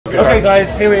Okay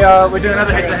guys, here we are, we're doing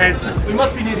another head-to-head. We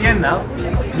must be near the end now.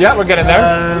 Yeah, we're getting there.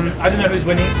 I don't know who's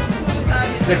winning.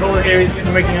 The goal here is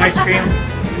we're making ice cream.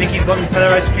 Nicky's got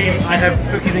Nutella ice cream, I have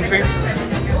cookies and cream.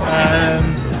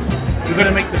 We're going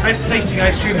to make the best tasting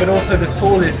ice cream but also the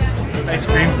tallest ice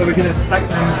cream, so we're going to stack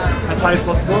them as high as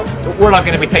possible. We're not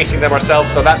going to be tasting them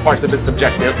ourselves, so that part's a bit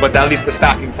subjective, but at least the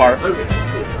stacking part.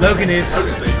 Logan is...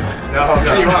 No,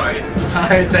 you are, mate.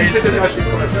 I taste it.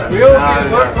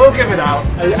 We'll give it out,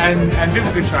 and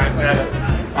people can try it.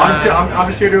 I'm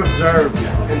just here to observe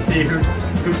and see who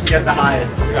can get the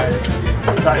highest.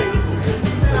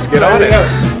 Let's get on it.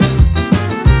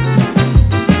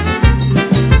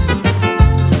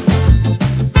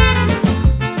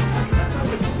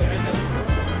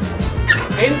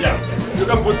 Yeah, you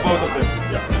can put both of them.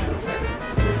 Yeah.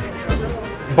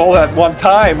 Both at one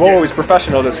time. Whoa, he's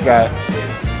professional, this guy.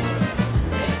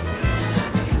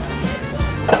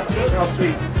 It smells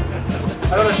sweet.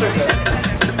 I don't know sugar.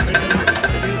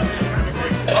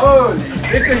 Oh,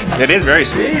 It is very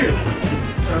sweet.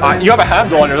 You have a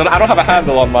handle on yours. I don't have a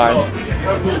handle on mine.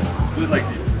 Do it like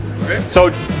this. Okay?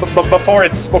 So,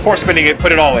 before spinning it,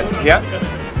 put it all in. Yeah.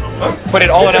 Put it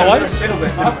all in at once,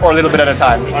 or a little bit at a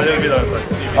time. A little bit at a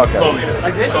time. Okay. Slowly.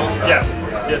 Like this? So, yes.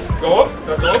 Go up.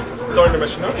 Go up. Turn the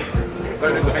machine up.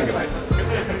 Turn it to finger light.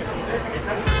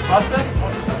 Faster?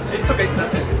 It's okay.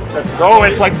 That's it. Oh,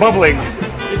 it's like bubbling.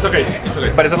 It's okay. It's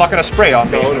okay. But is it not going to spray on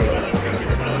me? No.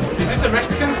 Is this a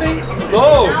Mexican thing?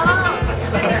 No.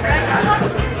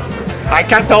 I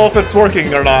can't tell if it's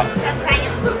working or not. If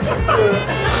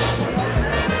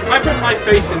I put my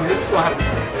face in, this is what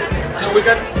happens. So we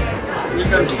can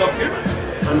stop here,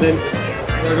 and then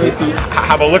we're going to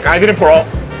Have a look. I didn't pour all.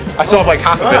 I still have like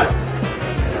half of it.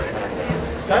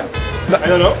 I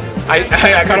don't know. I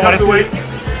kind of want to see. wait.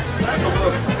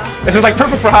 This is like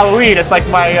perfect for Halloween. It's like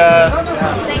my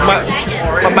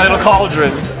my little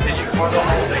cauldron.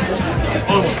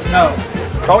 No.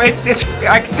 Oh, it's.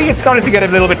 I can see it's starting to get a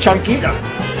little bit chunky. Yeah.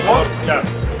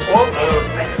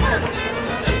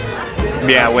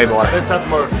 Yeah, way more. Let's have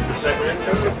more.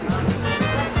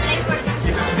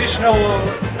 It's a traditional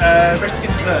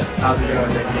Mexican dessert. How's it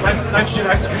going, Nicky? Nitrogen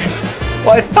ice cream.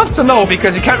 Well, it's tough to know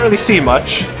because you can't really see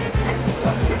much.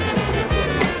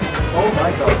 Oh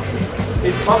my god.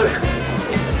 It's solid.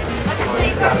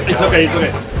 It's okay. It's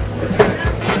okay.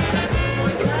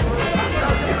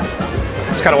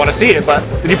 Just kind of want to see it, but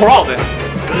did you pour all of it?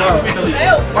 No.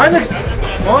 Why next?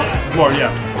 What? More.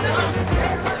 Yeah.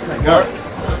 More.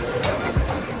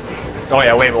 Oh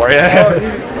yeah, way more. Yeah.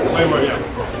 Way more. Yeah.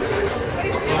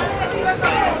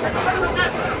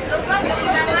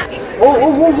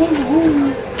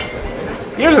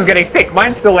 Yours is getting thick.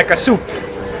 Mine's still like a soup.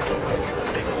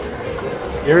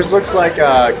 Yours looks like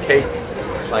a cake.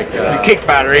 Like Cake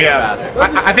batter, yeah.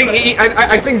 I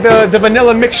think the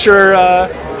vanilla mixture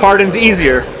hardens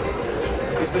easier.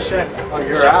 It's the chef. Oh,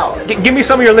 you're out. Give me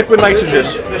some of your liquid nitrogen.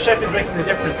 The chef is making the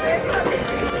difference.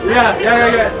 Yeah.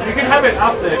 You can have it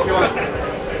out there if you want.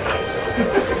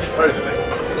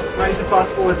 I need to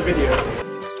fast forward the video.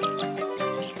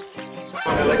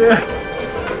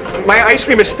 My ice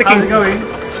cream is sticking. How's it going?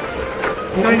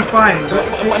 It's going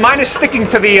fine. Mine is sticking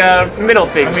to the middle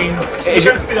things. I mean, is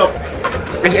yours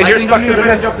stuck to the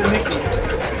middle? job than Nicky.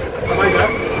 Oh my God.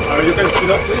 You can speed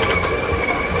up, please.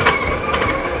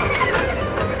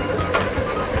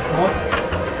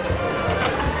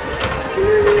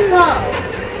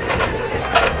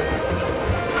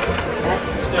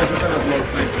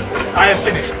 I have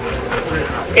finished.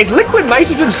 Is liquid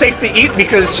nitrogen safe to eat?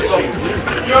 Because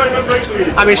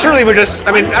I mean, surely we're just.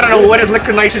 I mean, I don't know what is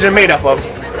liquid nitrogen made up of.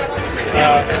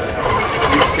 You're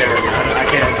scaring me. I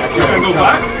can't. You can go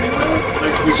back.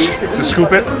 To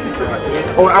scoop it.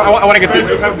 Oh, I want to get You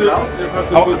the. have to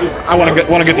put this. I want to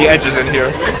get the edges in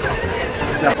here.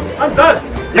 I'm done.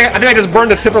 I think I just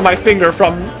burned the tip of my finger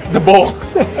from the bowl.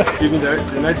 Give me the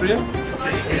nitrogen.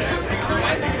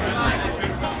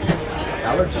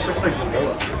 Alex just looks like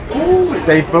vanilla. Ooh,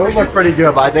 they both look pretty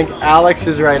good, but I think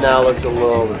Alex's right now looks a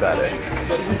little bit better.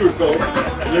 So this is your goal.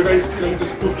 You're going to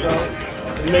scoop down.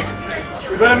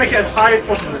 We're gonna make it as high as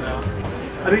possible now.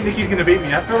 I think Nicky's gonna beat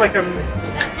me. I feel like I'm.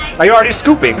 Are you already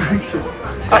scooping?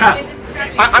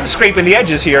 I'm scraping the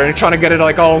edges here and trying to get it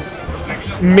like all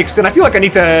mixed in. I feel like I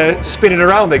need to spin it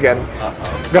around again.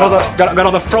 Got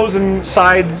all the frozen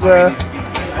sides. I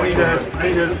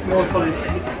need a more solid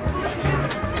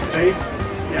base.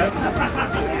 Yeah.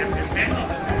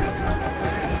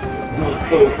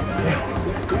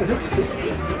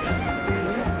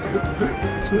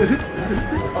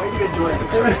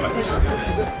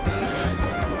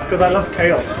 Because I love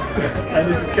chaos.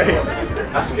 And this is chaos.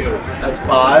 That's skills. That's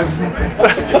 5.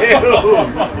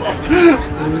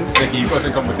 Nicky, you was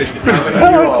in competition.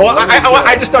 Well,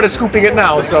 I just started scooping it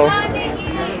now, so.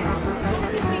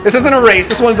 This isn't a race,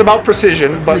 this one's about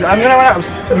precision, but. I'm gonna run out of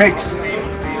mix.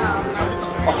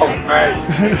 Oh, man.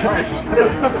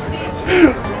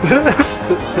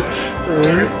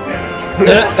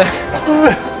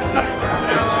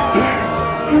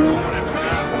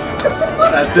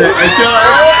 That's it. Let's go.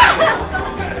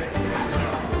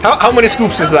 How many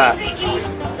scoops is that?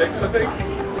 6, I think.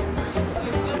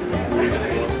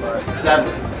 7.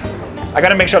 I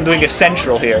gotta make sure I'm doing it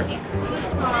central here.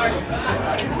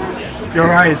 You're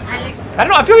right. I don't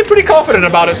know, I'm feeling pretty confident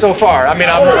about it so far. I mean,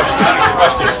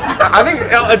 I think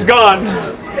it's gone.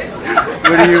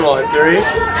 What do you want? 3?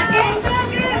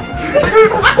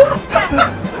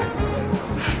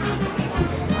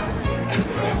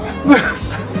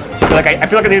 Like I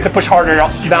feel like I need to push harder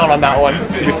down on that one,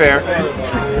 to be fair.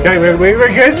 Okay, we're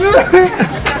good.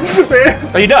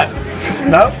 Are you done?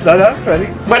 No, ready?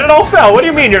 But it all fell. What do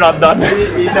you mean you're not done?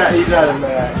 He's at him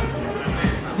there.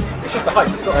 It's just the height.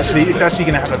 It's actually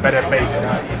gonna have a better base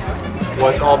now.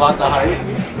 What's all about the height?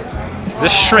 Is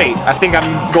this straight? I think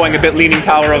I'm going a bit leaning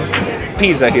Tower of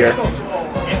Pisa here.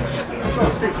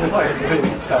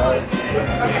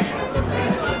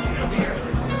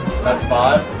 That's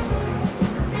 5.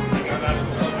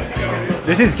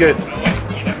 This is good.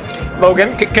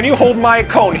 Logan, can you hold my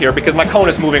cone here because my cone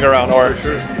is moving around? Or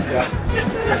Just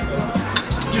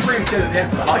bring it to the end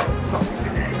for the height.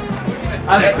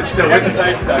 Alex could still win this.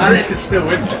 Alex could still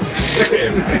win this.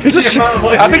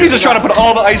 I think he's just trying to put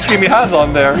all the ice cream he has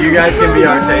on there. You guys can be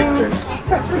our tasters.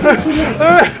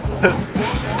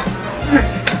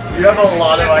 You have a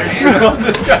lot of ice cream on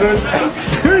this cone.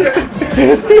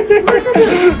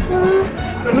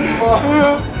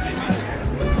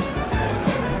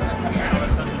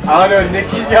 I don't know,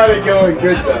 Nicky's got it going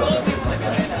good though.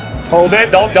 Hold it,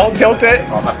 don't tilt it.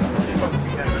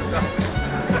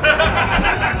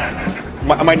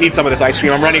 I might need some of this ice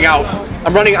cream. I'm running out.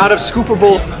 I'm running out of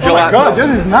scoopable gelato. Oh my god,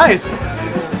 this is nice.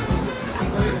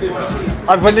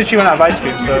 I've literally run out of ice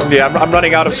cream, so. Yeah, I'm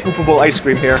running out of scoopable ice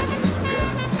cream here.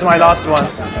 This is my last one.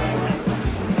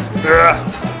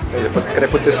 Can I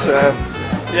put this Yeah.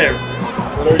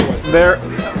 there?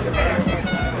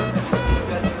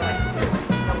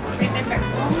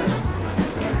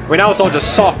 Right now it's all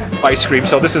just soft ice cream,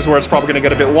 so this is where it's probably going to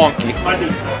get a bit wonky.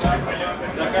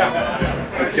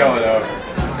 It's going over.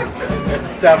 It's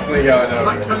definitely going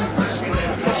over.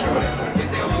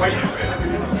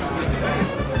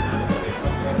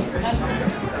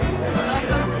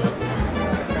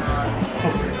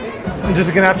 I'm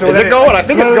just gonna have to. Is it going? I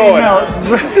think it's going.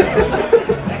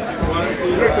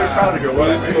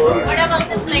 What about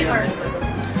the flavor?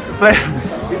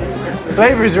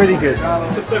 Flavor is really good.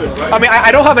 I mean,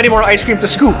 I don't have any more ice cream to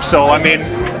scoop, so I mean,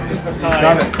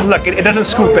 look, it doesn't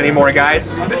scoop anymore,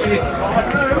 guys.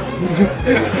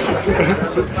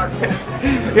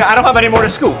 Yeah, I don't have any more to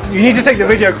scoop. You need to take the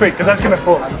video quick, because that's gonna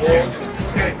fall.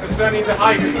 Concerning the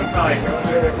height is inside.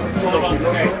 It's all about the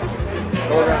taste.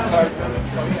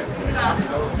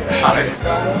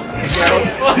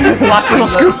 Last little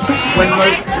scoop. When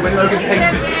Logan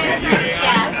tastes it, just get you.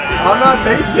 I'm not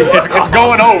tasting it. It's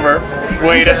going over.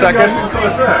 Wait a second.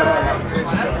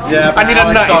 Yeah, I need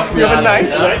a knife. You have a knife?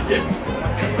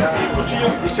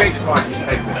 He's changed his mind. He's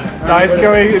tasting it. No, it's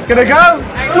gonna go!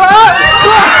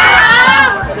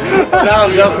 No,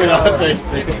 I'm definitely not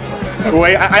tasting it.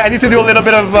 Wait, I need to do a little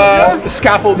bit of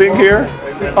scaffolding here.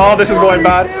 Oh, this is going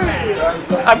bad.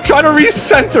 I'm trying to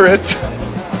recenter it.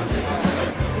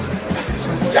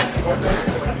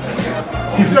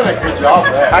 You've done a good job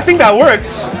there. I think that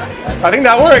worked.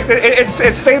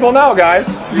 It's stable now,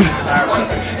 guys.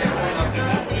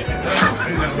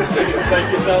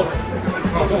 Save yourself.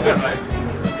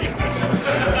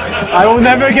 I will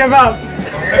never give up!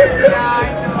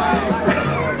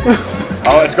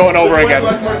 Oh, it's going over again.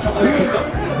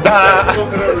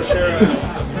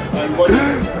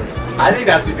 I think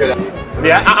that's a good idea.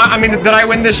 Yeah, I mean, did I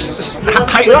win this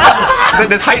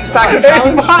height stacking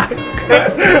challenge?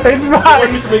 It's mine!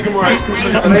 You need to make him more ice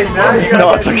cream. Now you gotta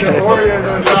No, it's put okay. the Oreos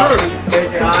on top.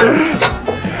 Take it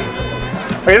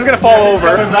high. Wait, it's gonna fall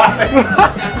over.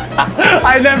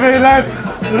 I never left!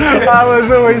 I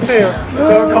was always here.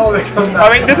 Don't call it come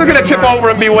back. I mean, this is gonna tip over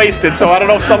and be wasted, so I don't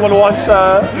know if someone wants,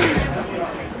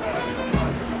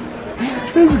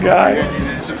 this guy. You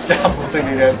did some scaffolding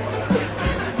again.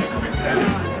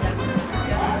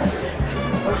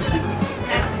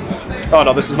 Oh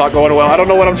no, this is not going well. I don't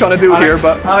know what I'm trying to do here,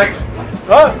 but... Alex.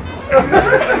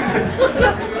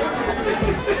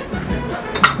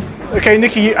 Okay,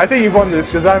 Nicky, I think you won this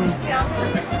because I'm.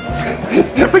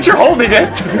 But you're holding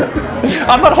it.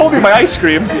 I'm not holding my ice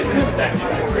cream.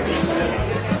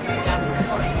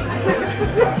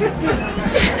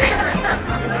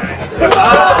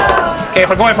 Okay, if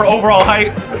we're going for overall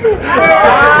height.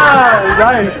 Ah,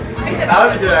 nice. That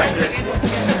was a good idea.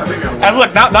 And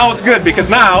look, now it's good because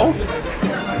now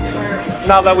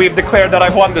that we've declared that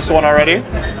I've won this one already,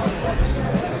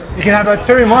 You can have a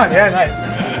 2-in-1. Yeah, nice.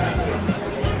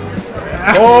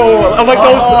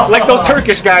 oh, like those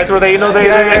Turkish guys where they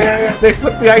they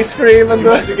flip the ice cream and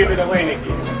the. Give it away, Nicky.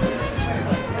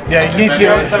 Yeah, you need to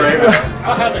give it.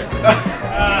 I'll have it.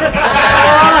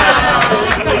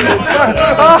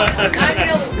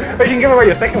 But you can give away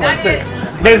your second one too.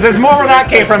 There's more where that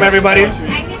came from, everybody.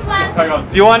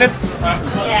 You want it?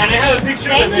 Yeah. Thank you.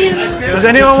 Does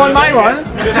anyone want my one?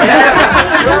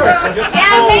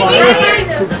 Yeah, maybe.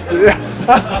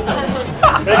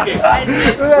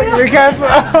 Be careful.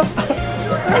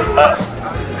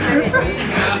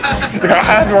 Our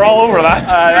hands were all over that.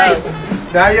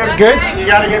 Now you have Good? You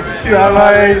gotta get the 2.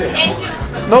 Thank you.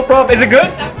 No problem. Is it good?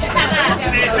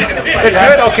 It's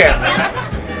good? Okay.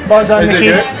 Well done, Is it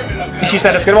Nicky. good? She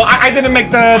said it's good. Well, I didn't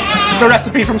make the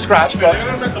recipe from scratch, but.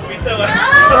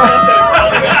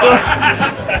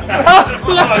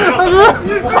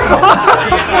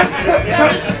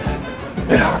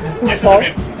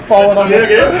 Falling on it.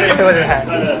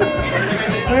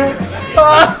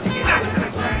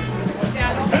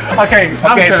 Okay,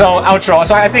 Okay, so outro.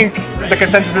 So I think the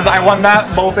consensus is I won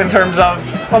that, both in terms of,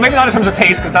 well, maybe not in terms of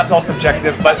taste because that's all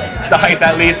subjective, but the height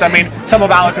at least. I mean, some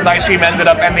of Alex's ice cream ended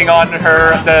up ending on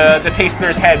the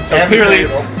taster's head, so clearly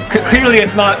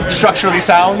it's not structurally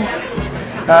sound.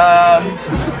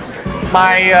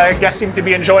 My guests seem to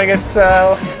be enjoying it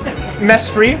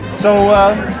mess-free, so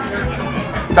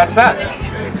that's that.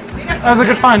 That was a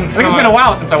good fun. I think it's been a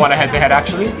while since I won a head-to-head,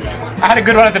 actually. I had a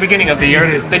good run at the beginning of the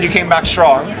year, then you came back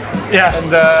strong. Yeah,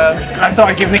 And I thought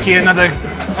I'd give Nicky another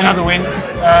win,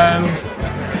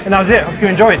 and that was it. Hope you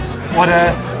enjoyed.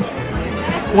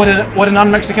 What an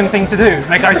un-Mexican thing to do,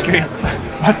 make ice cream.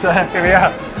 But here we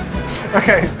are.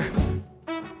 Okay.